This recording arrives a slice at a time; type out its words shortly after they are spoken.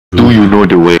know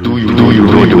the way? Do you know the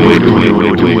way? Do you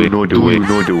know the way? Do you know the way? Do you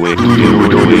know the way?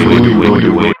 Do you know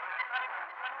the way?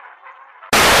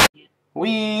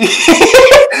 Wee!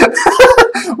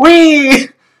 Wee!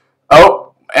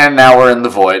 Oh, and now we're in the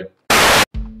void.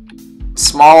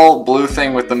 Small blue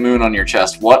thing with the moon on your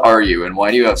chest. What are you, and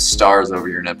why do you have stars over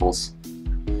your nipples?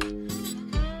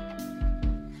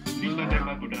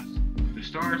 The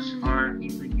stars are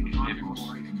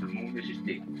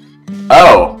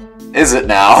Oh, is it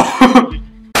now?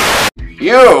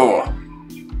 You!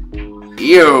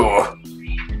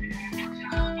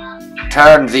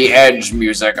 Turn the edge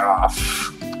music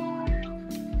off.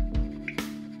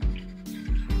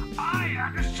 I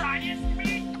have a shiniest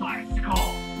meat bicycle!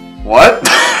 What?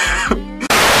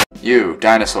 You,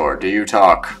 dinosaur, do you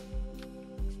talk?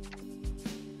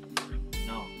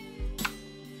 No.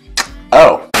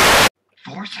 Oh.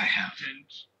 Of course I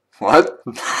haven't. What?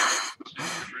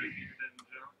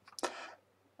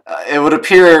 It would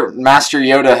appear Master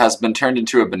Yoda has been turned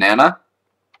into a banana.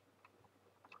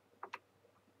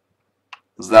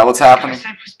 Is that what's happening?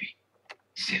 That must be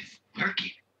Sith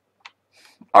lurking.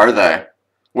 Are they?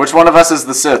 Which one of us is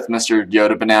the Sith, Mr.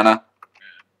 Yoda Banana?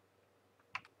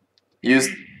 Use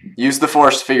the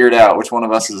Force to figure it out. Which one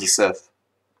of us is the Sith?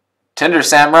 Tender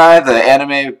Samurai, the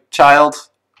anime child?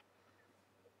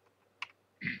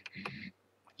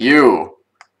 You.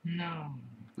 No.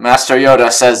 Master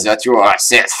Yoda says that you are a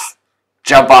Sith.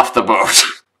 Jump off the boat.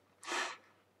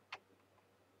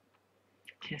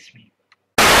 Kiss me.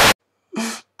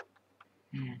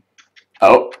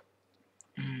 Oh.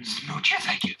 Smooches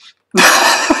I give.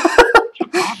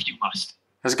 Jump off you must.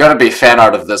 There's gonna be fan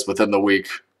art of this within the week.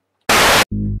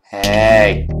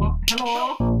 Hey. Oh,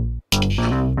 hello.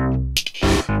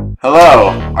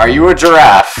 Hello. Are you a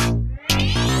giraffe?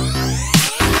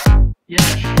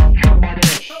 Yes. How about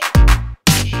it?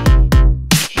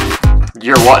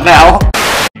 You're what now?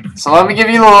 So let me give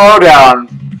you the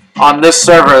lowdown on this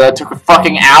server that took a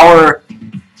fucking hour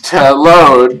to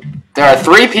load. There are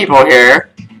 3 people here.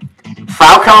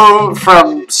 Falco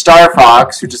from Star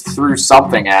Fox, who just threw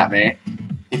something at me.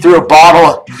 He threw a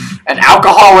bottle. An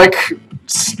alcoholic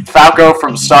Falco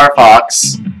from Star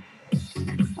Fox.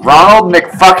 Ronald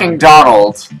McFucking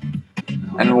Donald.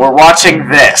 And we're watching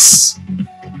this.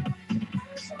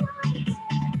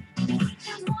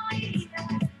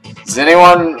 Does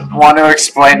anyone want to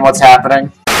explain what's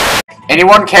happening?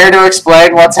 Anyone care to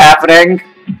explain what's happening?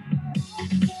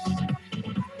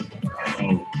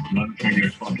 Oh, I'm trying to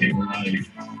fucking life.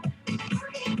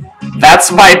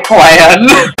 That's my plan.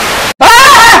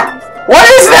 Ah! What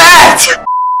is that?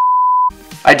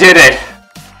 I did it.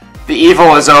 The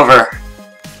evil is over.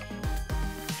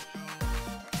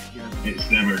 It's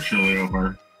never truly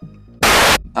over.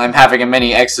 I'm having a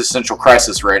mini existential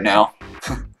crisis right now.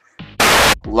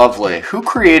 Lovely. Who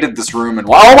created this room and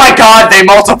why? Oh my god, they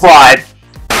multiplied!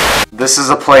 This is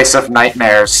a place of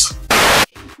nightmares.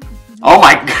 Oh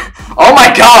my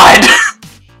god!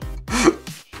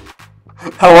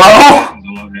 Hello?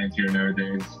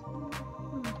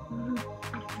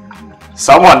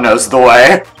 Someone knows the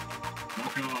way.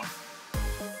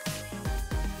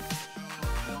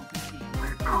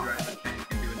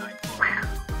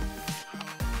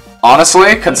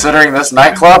 Honestly, considering this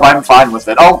nightclub, I'm fine with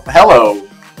it. Oh, hello,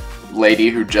 lady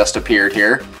who just appeared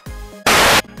here.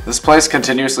 This place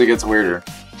continuously gets weirder.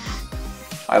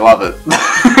 I love it.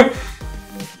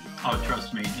 Oh,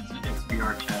 trust me, it's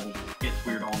VR chat. It gets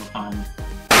weird all the time.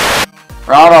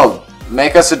 Ronald,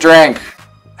 make us a drink.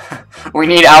 We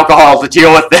need alcohol to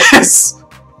deal with this.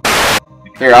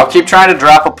 Here, I'll keep trying to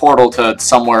drop a portal to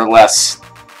somewhere less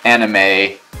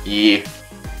anime-y.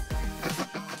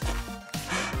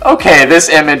 Okay, this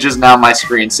image is now my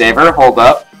screensaver. Hold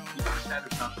up.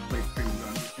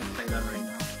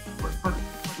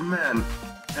 Man,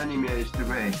 anime is the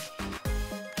way.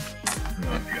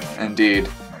 Indeed.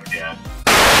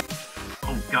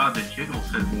 Oh god, the jiggle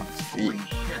said this. Holy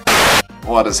shit.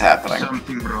 What is happening?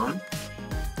 Something wrong?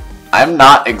 I'm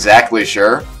not exactly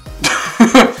sure.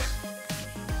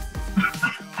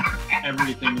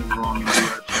 Everything is wrong in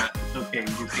VR chat. It's okay,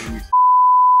 you can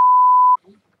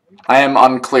I am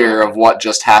unclear of what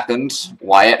just happened,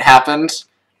 why it happened,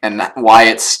 and why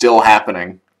it's still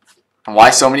happening. And why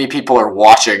so many people are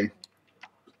watching.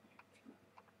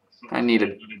 I need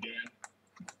a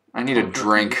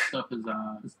drink.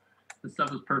 This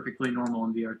stuff is perfectly normal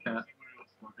in VR chat.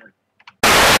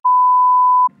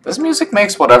 This music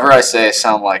makes whatever I say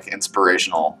sound like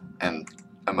inspirational and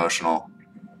emotional.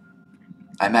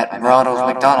 I met Ronald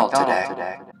McDonald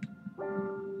today.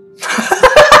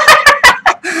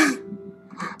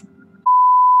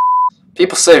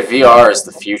 People say VR is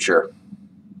the future.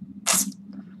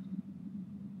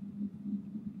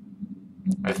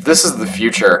 If this is the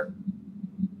future,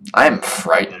 I am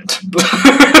frightened.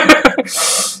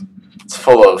 It's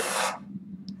full of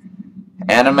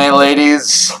anime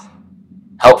ladies,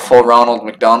 helpful Ronald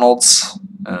McDonald's,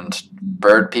 and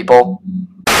bird people.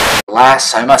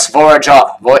 Alas, I must voyage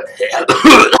off into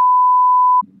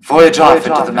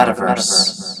the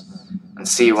Metaverse and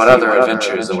see what other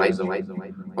adventures await.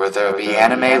 Will there be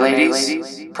anime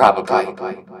ladies? Probably.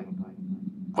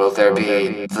 Will there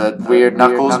be the weird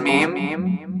Knuckles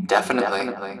meme? Definitely.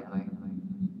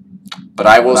 But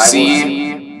I will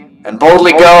see and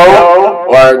boldly go,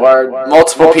 or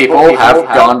multiple people have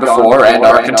gone before and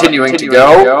are continuing to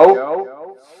go,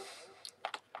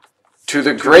 to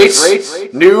the great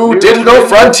new digital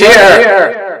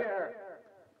frontier!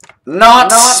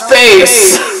 Not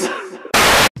space!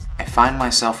 I find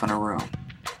myself in a room.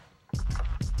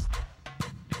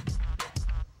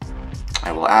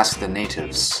 I will ask the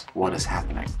natives what is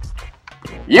happening.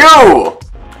 You!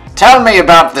 Tell me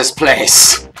about this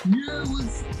place!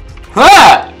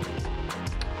 Ah!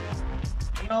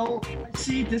 Well,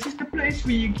 see, this is the place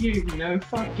where you give,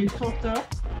 fuck, get fucked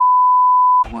up.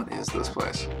 What is this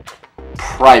place?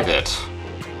 Private.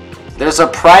 There's a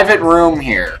private room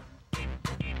here.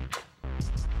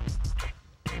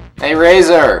 Hey,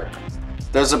 Razor!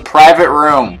 There's a private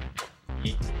room.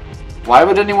 Why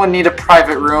would anyone need a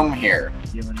private room here?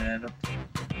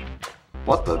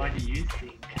 What the? What do you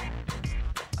think?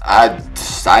 I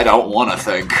don't want to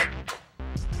think.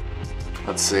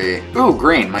 Let's see. Ooh,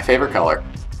 green, my favorite color.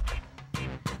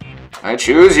 I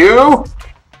choose you.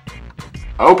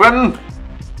 Open.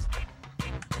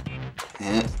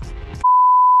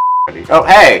 Oh,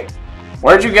 hey!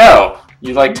 Where'd you go?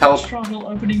 You like tell? Struggle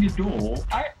opening the door.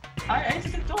 I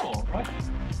entered the door, right?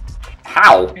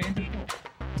 How? I entered the door.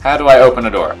 How do I open a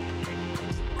door?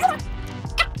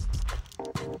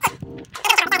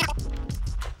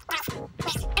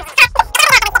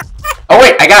 Oh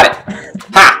wait, I got it!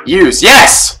 Ha! Use!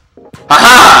 Yes!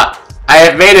 Haha! I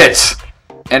have made it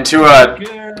into a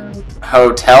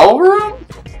hotel room?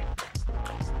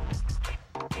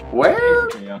 Where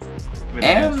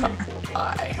am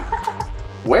I?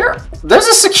 Where? There's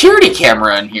a security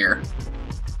camera in here.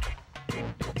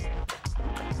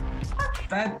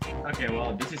 Okay,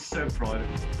 well, this is so private.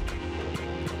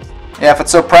 Yeah, if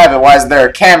it's so private, why is there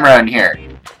a camera in here?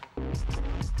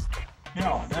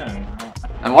 No.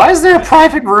 And why is there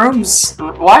private rooms?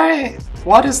 Why?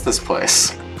 What is this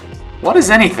place? What is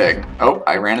anything? Oh,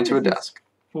 I ran into a desk.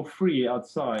 For free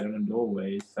outside on a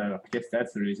doorway, so I guess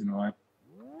that's the reason why.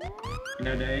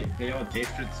 They are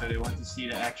desperate, so they want to see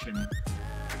the action.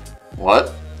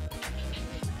 What?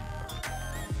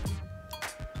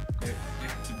 The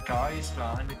guys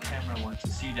behind the camera want to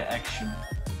see the action.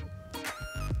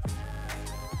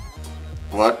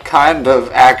 What kind of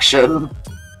action?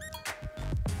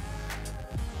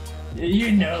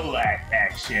 You know what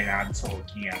action I'm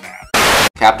talking about.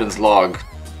 Captain's log.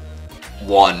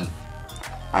 1.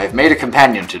 I have made a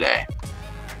companion today.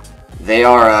 They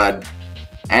are a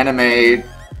anime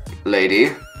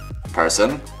lady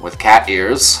person with cat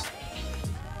ears.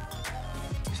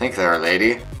 I think they're a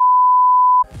lady.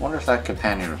 Wonder if that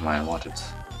companion of mine wanted.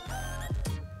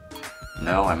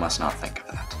 No, I must not think of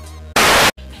that.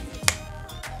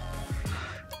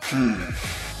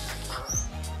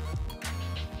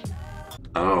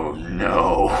 Oh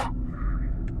no.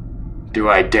 Do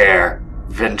I dare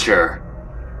venture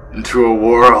into a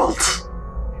world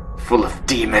full of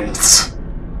demons?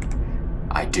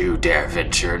 I do dare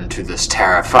venture into this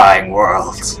terrifying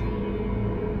world.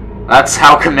 That's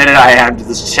how committed I am to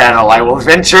this channel. I will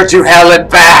venture to hell and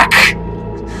back!